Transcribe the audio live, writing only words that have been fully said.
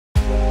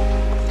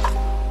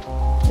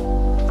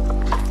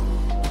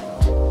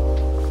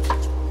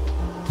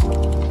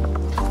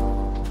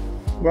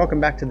Welcome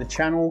back to the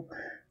channel.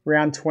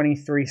 Round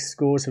 23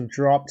 scores have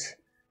dropped.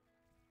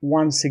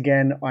 Once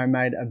again, I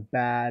made a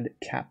bad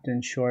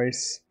captain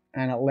choice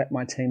and it let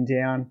my team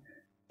down.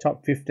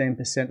 Top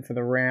 15% for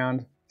the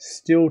round,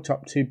 still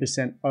top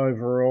 2%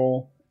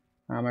 overall.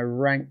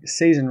 My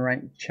season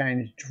rank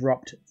change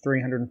dropped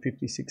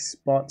 356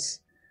 spots.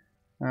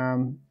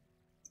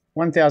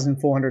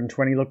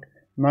 1,420. Look,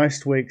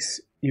 most weeks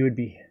you would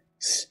be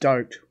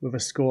stoked with a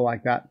score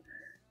like that,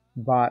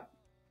 but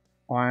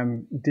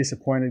I'm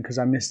disappointed because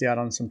I missed out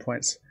on some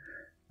points.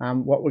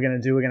 What we're going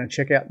to do, we're going to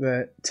check out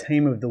the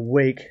team of the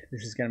week.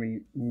 This is going to be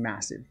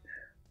massive.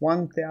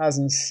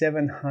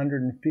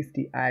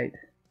 1,758.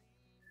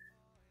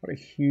 What a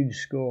huge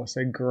score.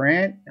 So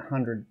Grant,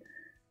 100.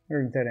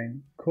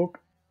 113. Cook,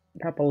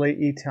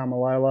 Papali'i,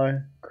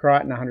 Taumalolo,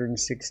 Crichton,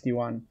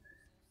 161.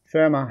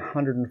 Firma,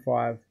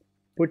 105.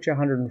 Butcher,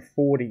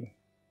 140.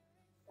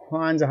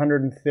 Hines,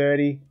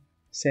 130.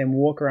 Sam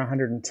Walker,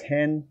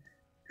 110.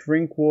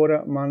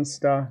 Drinkwater,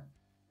 Munster.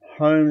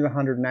 Holmes,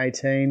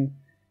 118.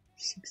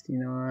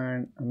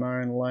 69.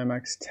 Amon,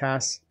 Lomax,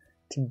 Tass.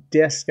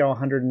 Tedesco,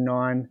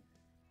 109.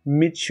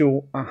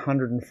 Mitchell,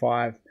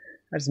 105.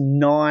 That's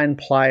 9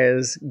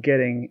 players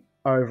getting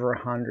over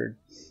 100.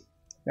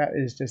 That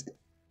is just...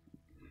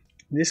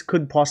 This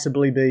could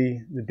possibly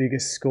be the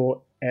biggest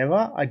score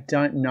ever. I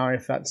don't know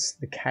if that's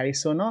the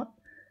case or not.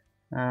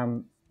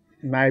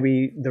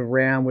 Maybe the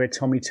round where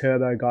Tommy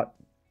Turbo got...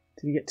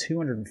 Did he get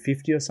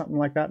 250 or something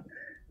like that?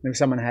 And if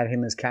someone had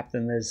him as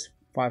captain, there's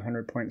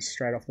 500 points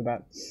straight off the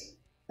bat.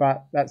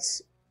 But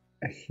that's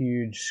a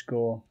huge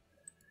score.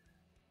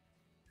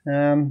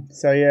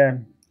 So yeah,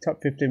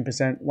 top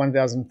 15%,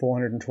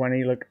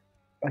 1,420. Look,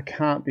 I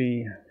can't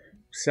be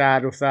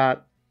sad with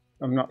that.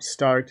 I'm not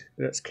stoked,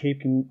 but it's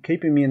keeping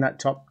me in that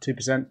top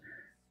 2%.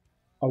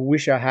 I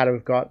wish I had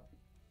have got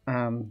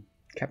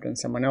captain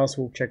someone else.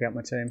 We'll check out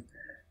my team.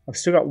 I've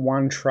still got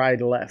 1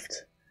 trade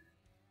left.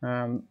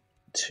 2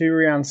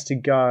 rounds to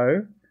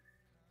go.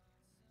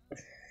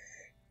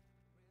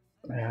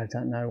 I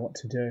don't know what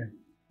to do.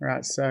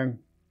 Right, so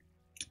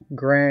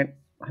Grant,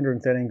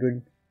 113,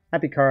 good.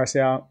 Happy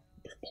Coruscant,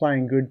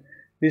 playing good.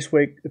 This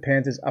week, the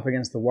Panthers up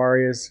against the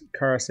Warriors.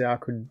 Coruscant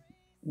could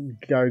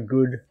go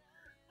good,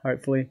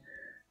 hopefully.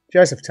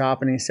 Joseph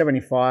Tarpany,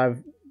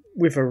 75,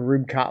 with a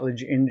rib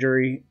cartilage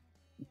injury.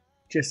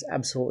 Just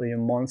absolutely a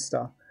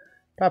monster.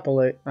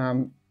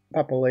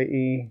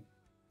 Papali'i,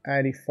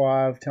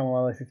 85,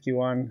 Tamalolo,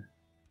 51.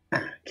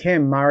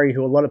 Cam Murray,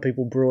 who a lot of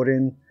people brought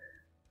in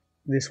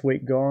this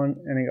week, gone,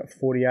 and he got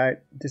 48.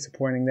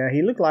 Disappointing there.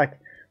 He looked like,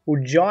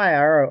 well, Jai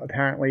Arrow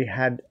apparently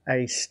had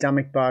a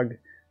stomach bug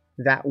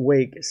that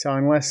week, so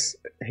unless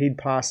he'd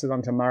passed it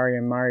on to Murray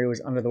and Murray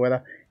was under the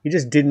weather, he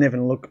just didn't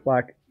even look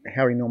like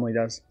how he normally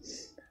does.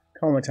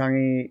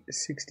 Kolomatangi,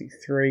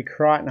 63.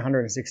 Crichton,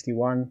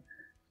 161.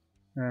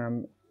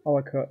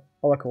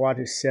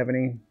 Olakawatu,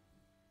 70.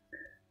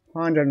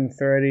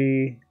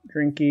 130.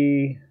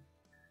 Drinky.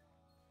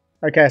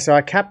 Okay, so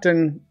I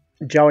captain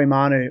Joey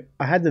Manu.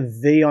 I had the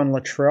V on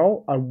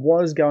Trell. I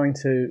was going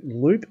to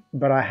loop,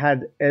 but I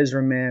had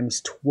Ezra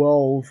Mams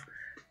 12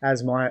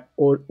 as my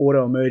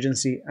auto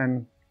emergency,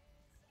 and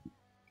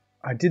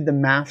I did the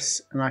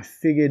maths and I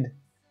figured,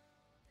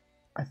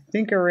 I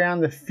think around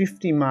the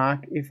 50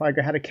 mark, if I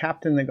had a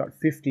captain that got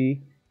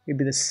 50, it'd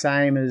be the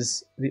same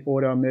as the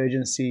auto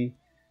emergency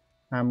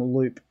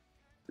loop.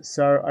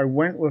 So I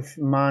went with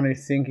Manu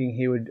thinking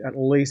he would at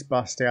least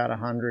bust out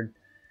 100.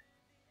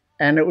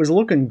 And it was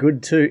looking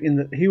good too, in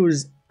that he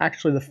was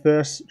actually the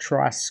first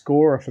try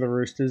scorer for the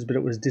Roosters, but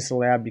it was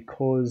disallowed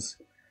because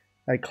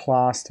they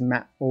classed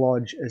Matt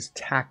Lodge as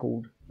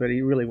tackled, but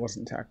he really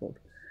wasn't tackled.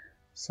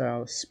 So I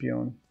was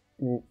spewing.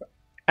 Well,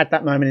 at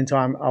that moment in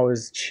time, I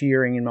was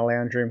cheering in my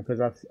lounge room because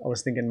I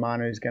was thinking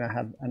Manu's going to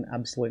have an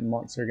absolute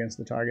monster against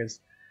the Tigers.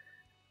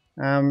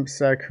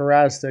 So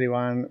Karaz,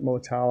 31,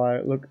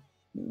 Mortalo. Look,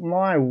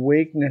 my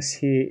weakness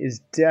here is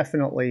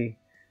definitely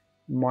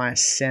my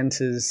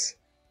centres.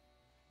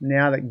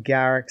 Now that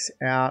Garrick's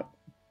out,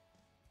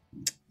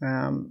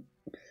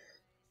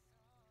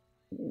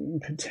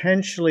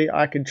 potentially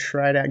I could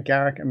trade out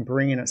Garrick and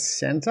bring in a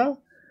centre.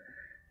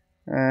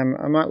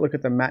 I might look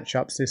at the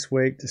matchups this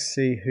week to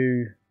see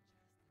who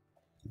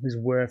is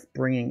worth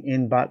bringing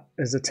in, but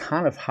there's a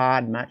ton of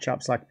hard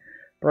matchups like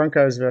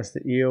Broncos versus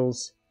the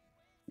Eels.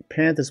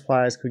 Panthers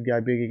players could go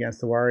big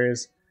against the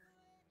Warriors.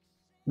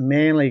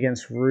 Manly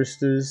against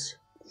Roosters.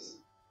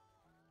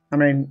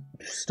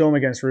 Storm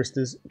against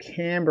Roosters.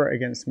 Canberra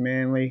against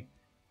Manly.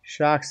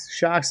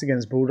 Sharks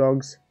against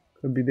Bulldogs.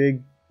 Could be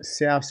big.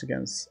 Souths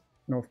against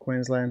North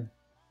Queensland.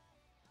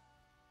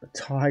 The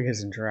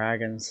Tigers and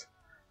Dragons.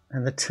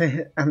 And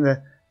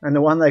the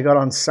one they got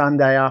on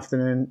Sunday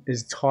afternoon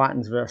is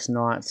Titans versus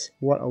Knights.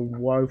 What a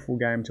woeful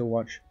game to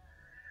watch.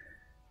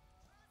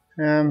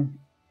 So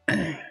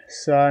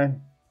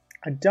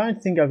I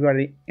don't think I've got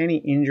any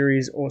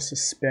injuries or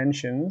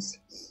suspensions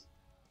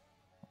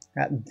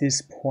at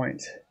this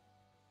point.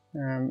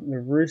 The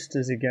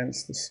Roosters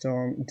against the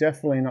Storm.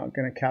 Definitely not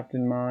going to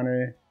captain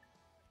Manu.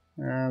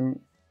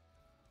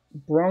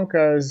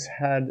 Broncos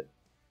had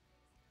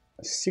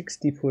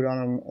 60 put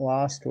on him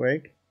last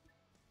week.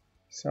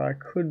 So I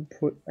could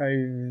put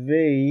a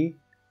V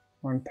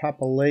on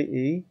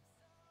Papali'i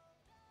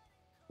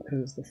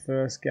because it's the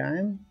first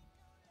game.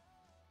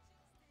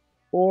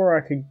 Or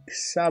I could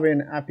sub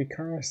in Api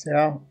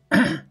Coruscant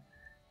and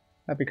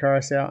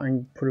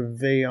put a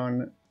V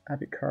on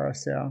Api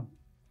Coruscant.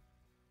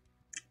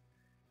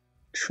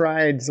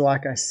 Trades,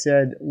 like I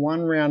said,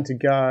 1 round to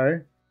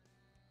go.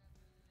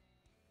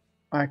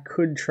 I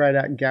could trade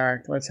out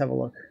Garrick. Let's have a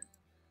look.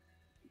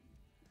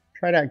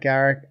 Trade out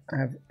Garrick. I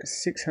have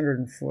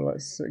 604.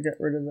 Let's get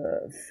rid of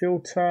the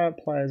filter.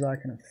 Players I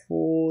can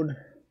afford.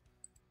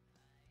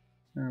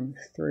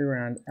 3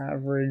 round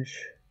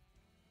average.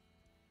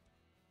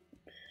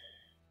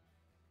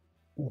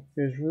 Look,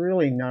 there's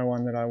really no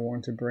one that I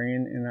want to bring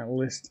in that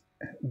list.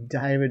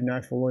 David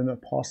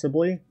Nofaluma,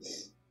 possibly.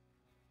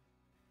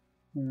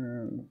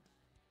 Daniel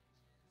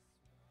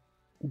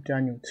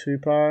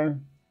Tupou.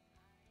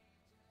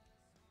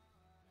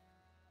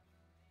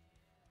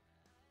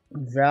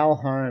 Val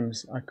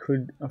Holmes I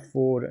could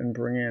afford and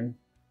bring in.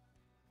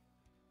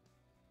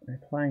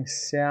 They're playing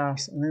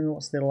South, and then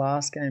what's their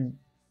last game?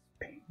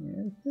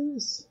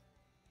 Panthers?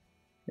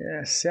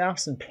 Yeah,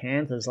 Souths and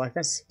Panthers. Like,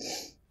 that's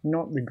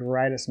not the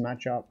greatest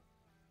matchup.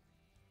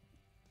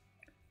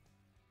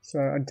 So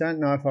I don't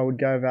know if I would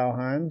go Val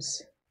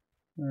Holmes.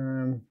 I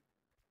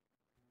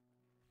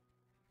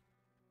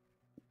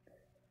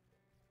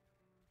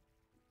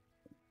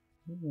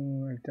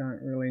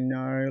don't really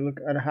know. Look,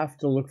 I'd have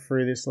to look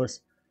through this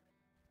list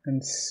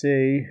and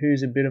see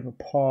who's a bit of a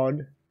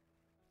pod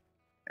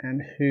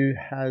and who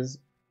has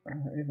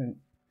even.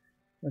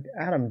 Look,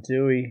 Adam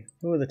Dewey.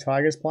 Who are the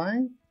Tigers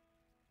playing?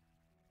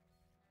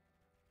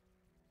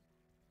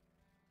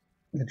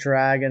 The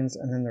Dragons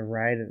and then the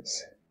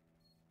Raiders.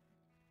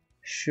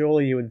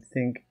 Surely you would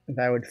think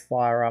they would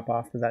fire up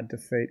after that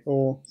defeat.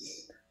 Or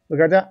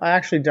look, I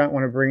actually don't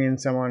want to bring in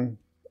someone.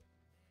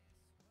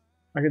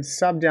 I could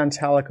sub down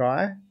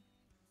Talakai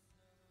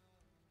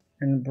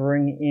and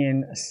bring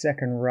in a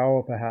second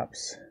rower,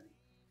 perhaps.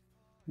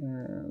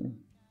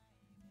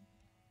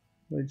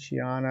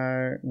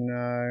 Luciano,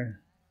 no.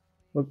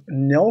 Look,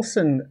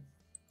 Nelson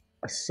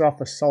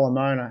Asafa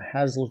Solomona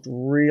has looked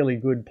really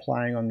good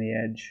playing on the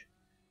edge.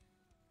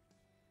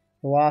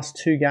 The last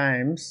 2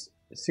 games,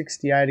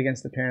 68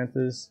 against the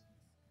Panthers,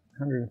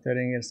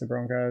 113 against the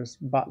Broncos,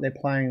 but they're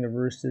playing the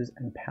Roosters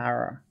and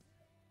Para.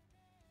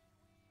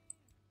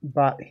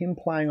 But him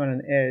playing on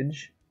an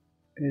edge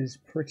is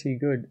pretty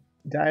good.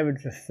 David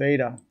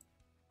Fafita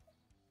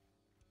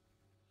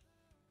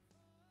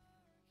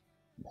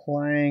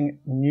playing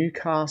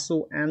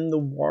Newcastle and the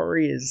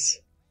Warriors.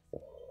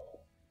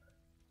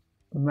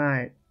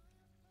 Mate,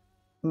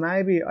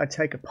 maybe I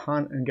take a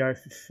punt and go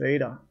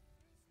Fafita.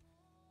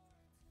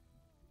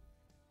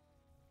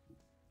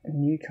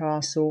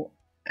 Newcastle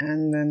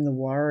and then the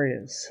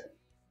Warriors.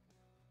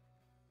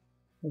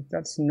 Look,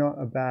 that's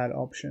not a bad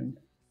option.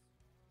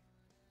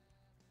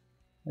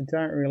 I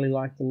don't really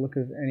like the look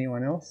of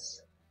anyone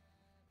else.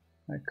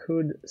 I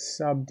could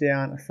sub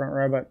down a front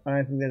row, but I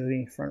don't think there's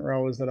any front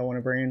rowers that I want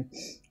to bring in.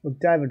 Look,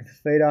 David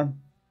Fafita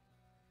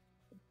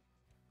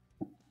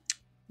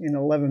in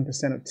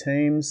 11% of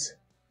teams.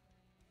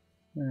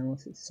 And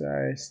what's it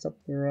say? Stop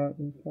the right,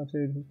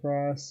 plateaued the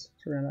price.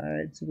 It's around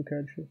 8.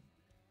 Supercoach.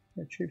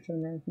 They're cheap to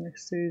run for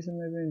next season.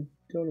 They've been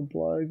dealt a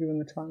blow given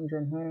the Titans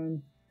run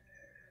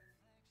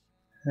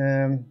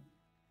home.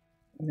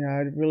 Yeah,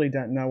 I really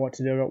don't know what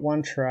to do. I've got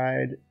 1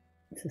 trade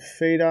for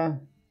Feeder.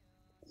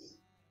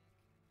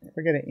 If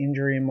I get an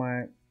injury in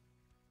my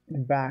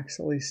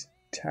backs, at least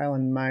Taylor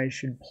May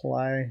should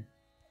play.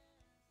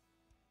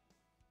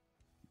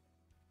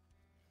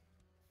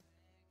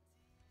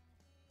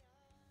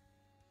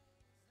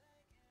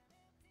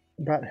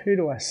 But who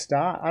do I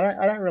start?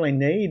 I don't really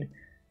need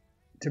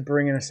to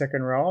bring in a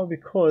second rower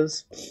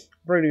because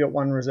I've already got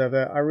 1 reserve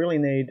there. I really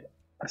need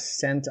a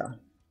centre.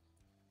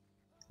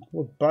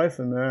 Look, Bo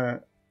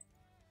Fameur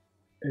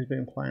has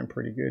been playing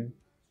pretty good.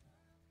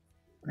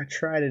 I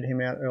traded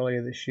him out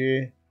earlier this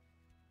year.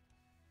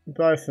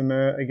 Bo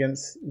Fameur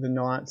against the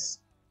Knights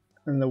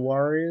and the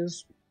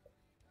Warriors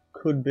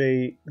could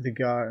be the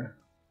go.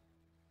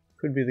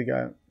 Could be the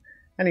go.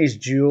 And he's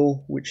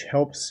dual, which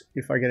helps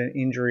if I get an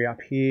injury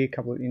up here, a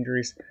couple of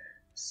injuries.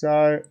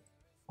 So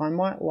I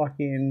might lock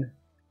in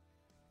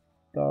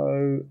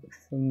Bo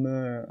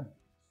Fameur.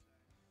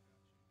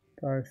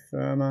 Bo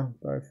Fameur.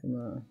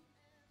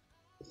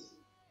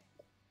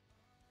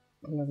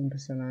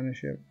 11%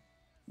 ownership.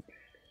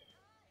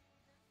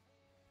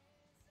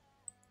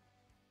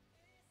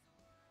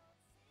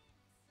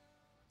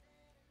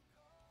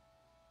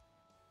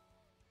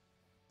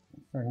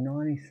 So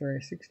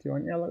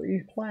 93.61. Yeah, look,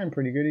 he's playing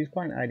pretty good. He's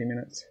playing 80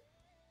 minutes.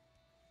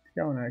 It's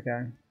going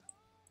okay.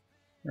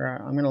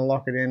 Alright, I'm going to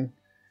lock it in.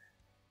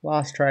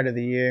 Last trade of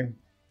the year.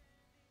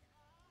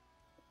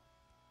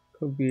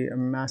 Could be a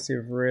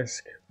massive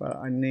risk, but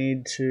I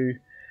need to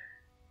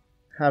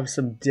have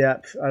some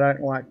depth. I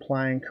don't like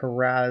playing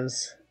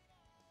Karaz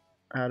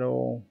at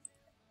all.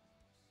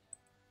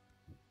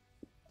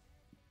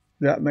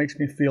 That makes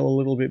me feel a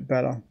little bit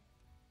better.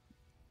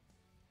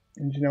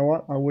 And you know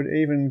what? I would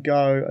even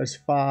go as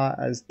far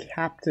as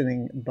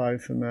captaining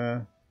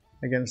Bofamer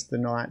against the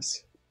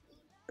Knights,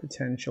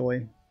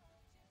 potentially.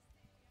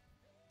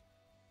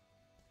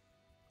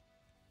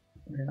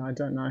 Yeah, I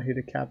don't know who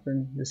to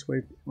captain this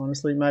week,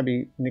 honestly.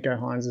 Maybe Nico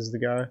Hines is the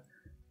go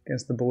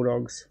against the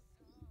Bulldogs.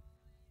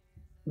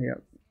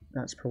 Yep,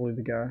 that's probably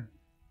the go.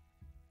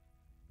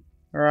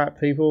 Alright,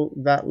 people,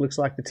 that looks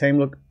like the team.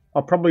 Look,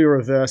 I'll probably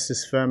reverse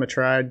this Firma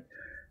trade.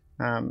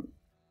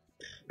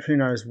 Who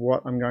knows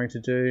what I'm going to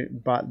do,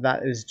 but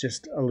that is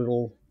just a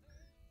little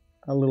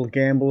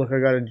gamble. Look, I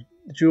got a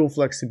dual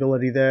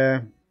flexibility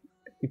there.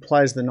 He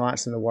plays the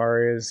Knights and the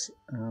Warriors.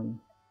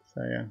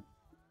 So yeah,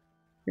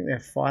 I think they're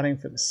fighting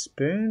for the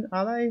spoon,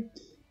 are they?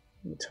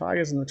 The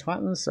Tigers and the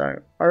Titans. So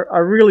I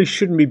really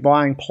shouldn't be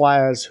buying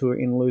players who are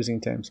in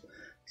losing teams.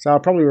 So I'll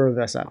probably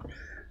reverse that.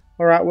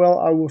 Alright, well,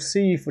 I will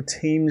see you for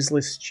Teams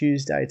List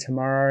Tuesday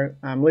tomorrow.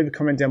 Leave a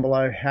comment down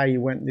below how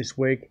you went this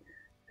week,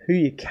 who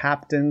you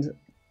captained.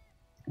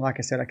 Like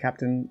I said, I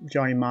captained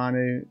Joey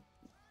Manu.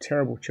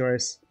 Terrible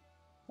choice.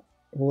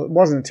 Well, it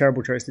wasn't a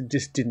terrible choice. It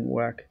just didn't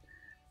work.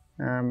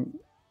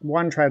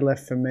 One trade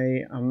left for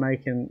me. I'm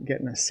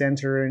getting a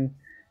centre in.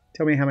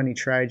 Tell me how many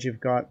trades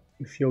you've got.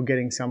 If you're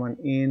getting someone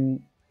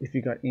in. If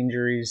you've got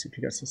injuries. If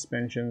you've got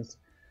suspensions.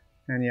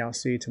 And yeah, I'll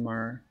see you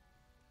tomorrow.